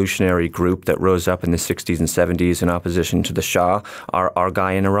Islamist revolutionary group that rose up in the 60s and 70s in opposition to the Shah, our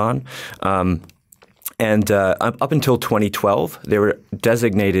guy in Iran. And up until 2012, they were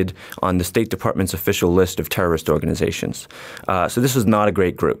designated on the State Department's official list of terrorist organizations. So this is not a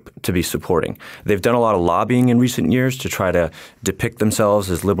great group to be supporting. They've done a lot of lobbying in recent years to try to depict themselves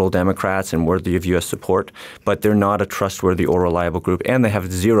as liberal Democrats and worthy of U.S. support, but they're not a trustworthy or reliable group, and they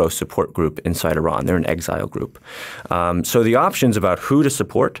have zero support group inside Iran. They're an exile group. So the options about who to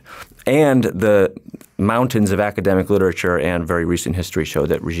support and the mountains of academic literature and very recent history show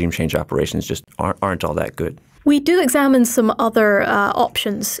that regime change operations just aren't all that good. We do examine some other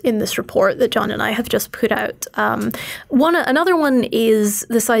options in this report that John and I have just put out. Another one is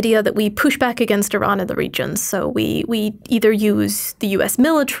this idea that we push back against Iran in the region. So we either use the U.S.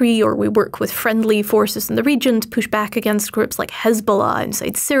 military or we work with friendly forces in the region to push back against groups like Hezbollah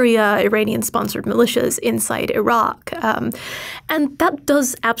inside Syria, Iranian-sponsored militias inside Iraq. And that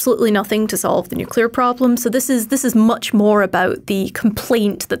does absolutely nothing to solve the nuclear problem. So this is much more about the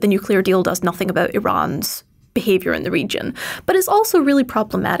complaint that the nuclear deal does nothing about Iran's behavior in the region. But it's also really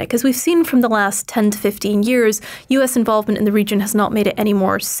problematic. As we've seen from the last 10 to 15 years, U.S. involvement in the region has not made it any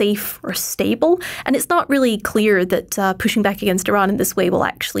more safe or stable. And it's not really clear that pushing back against Iran in this way will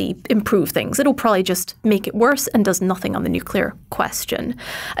actually improve things. It'll probably just make it worse and does nothing on the nuclear question.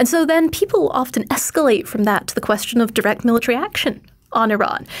 And so then people often escalate from that to the question of direct military action on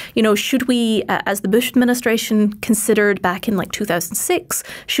Iran. You know, should we, as the Bush administration considered back in like 2006,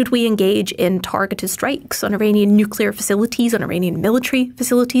 should we engage in targeted strikes on Iranian nuclear facilities, on Iranian military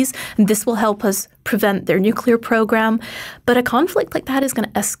facilities? And this will help us prevent their nuclear program. But a conflict like that is going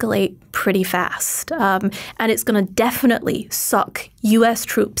to escalate pretty fast. And it's going to definitely suck U.S.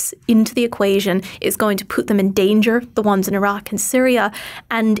 troops into the equation. It's going to put them in danger, the ones in Iraq and Syria.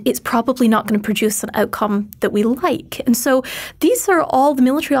 And it's probably not going to produce an outcome that we like. And so these are all the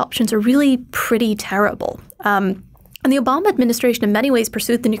military options are really pretty terrible. And the Obama administration in many ways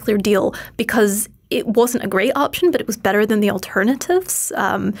pursued the nuclear deal because it wasn't a great option, but it was better than the alternatives.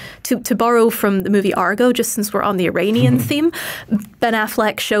 To borrow from the movie Argo, just since we're on the Iranian theme, Ben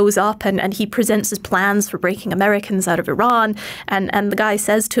Affleck shows up and he presents his plans for breaking Americans out of Iran. And the guy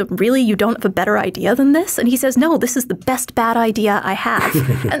says to him, really, you don't have a better idea than this? And he says, no, this is the best bad idea I have.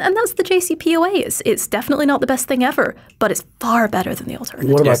 and that's the JCPOA. It's definitely not the best thing ever, but it's far better than the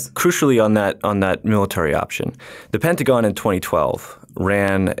alternative. What about crucially on that military option? The Pentagon in 2012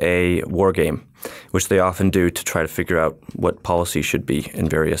 ran a war game, which they often do to try to figure out what policy should be in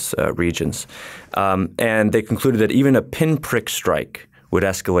various regions. And they concluded that even a pinprick strike would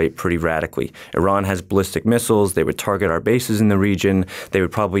escalate pretty radically. Iran has ballistic missiles. They would target our bases in the region. They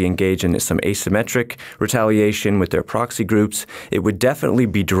would probably engage in some asymmetric retaliation with their proxy groups. It would definitely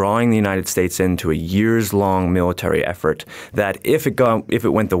be drawing the United States into a years-long military effort that, if it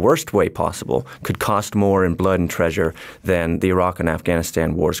went the worst way possible, could cost more in blood and treasure than the Iraq and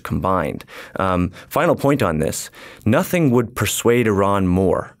Afghanistan wars combined. Final point on this, nothing would persuade Iran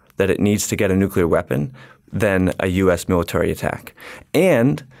more that it needs to get a nuclear weapon than a U.S. military attack.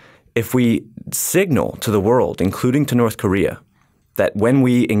 And if we signal to the world, including to North Korea, that when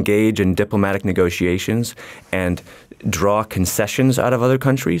we engage in diplomatic negotiations and draw concessions out of other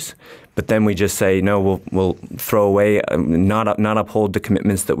countries, but then we just say, no, we'll throw away, not uphold the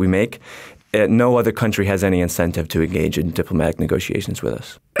commitments that we make, no other country has any incentive to engage in diplomatic negotiations with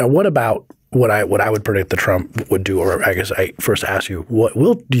us. And what about what I would predict that Trump would do? Or I guess I first ask you, what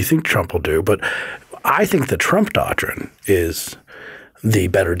do you think Trump will do? But I think the Trump doctrine is the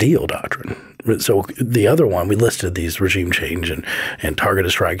better deal doctrine. So the other one, we listed these regime change and targeted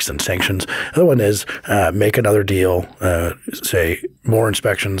strikes and sanctions. The other one is make another deal, say more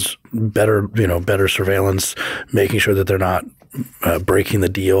inspections, better surveillance, making sure that they're not breaking the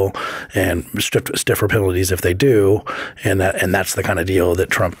deal, and stiffer penalties if they do. And that's the kind of deal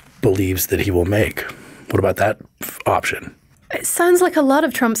that Trump believes that he will make. What about that option? It sounds like a lot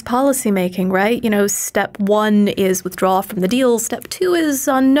of Trump's policymaking, right? You know, step 1 is withdraw from the deal, step 2 is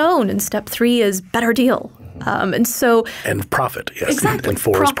unknown, and step 3 is better deal. And profit, yes. Exactly. And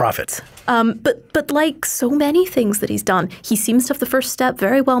 4 is profit. But like so many things that he's done, he seems to have the first step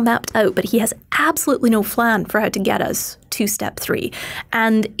very well mapped out, but he has absolutely no plan for how to get us to step 3.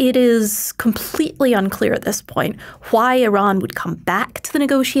 And it is completely unclear at this point why Iran would come back to the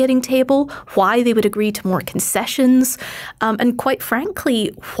negotiating table, why they would agree to more concessions, and quite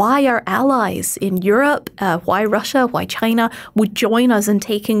frankly, why our allies in Europe, why Russia, why China would join us in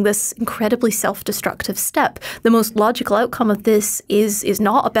taking this incredibly self-destructive step. The most logical outcome of this is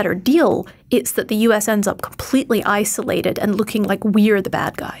not a better deal. It's that the U.S. ends up completely isolated and looking like we're the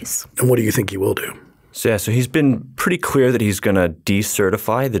bad guys. And what do you think he will do? So he's been pretty clear that he's going to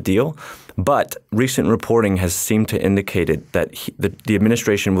decertify the deal, but recent reporting has seemed to indicate that the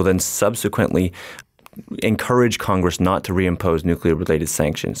administration will then subsequently encourage Congress not to reimpose nuclear-related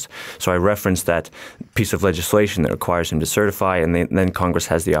sanctions. So I referenced that piece of legislation that requires him to certify, and then Congress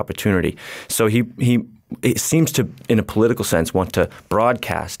has the opportunity. So it seems to, in a political sense, want to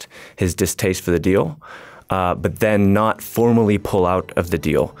broadcast his distaste for the deal, but then not formally pull out of the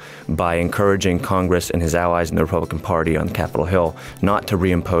deal by encouraging Congress and his allies in the Republican Party on Capitol Hill not to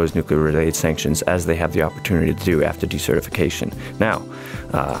reimpose nuclear-related sanctions as they have the opportunity to do after decertification. Now,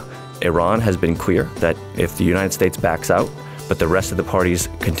 Iran has been clear that if the United States backs out, but the rest of the parties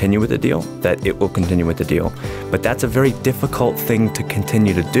continue with the deal, that it will continue with the deal. But that's a very difficult thing to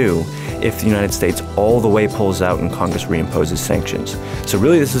continue to do if the United States all the way pulls out and Congress reimposes sanctions. So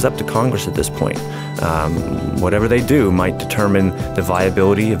really this is up to Congress at this point. Whatever they do might determine the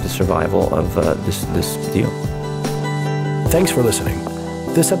viability of the survival of this deal. Thanks for listening.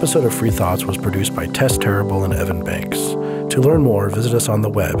 This episode of Free Thoughts was produced by Tess Terrible and Evan Banks. To learn more, visit us on the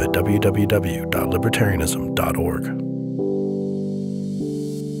web at www.libertarianism.org.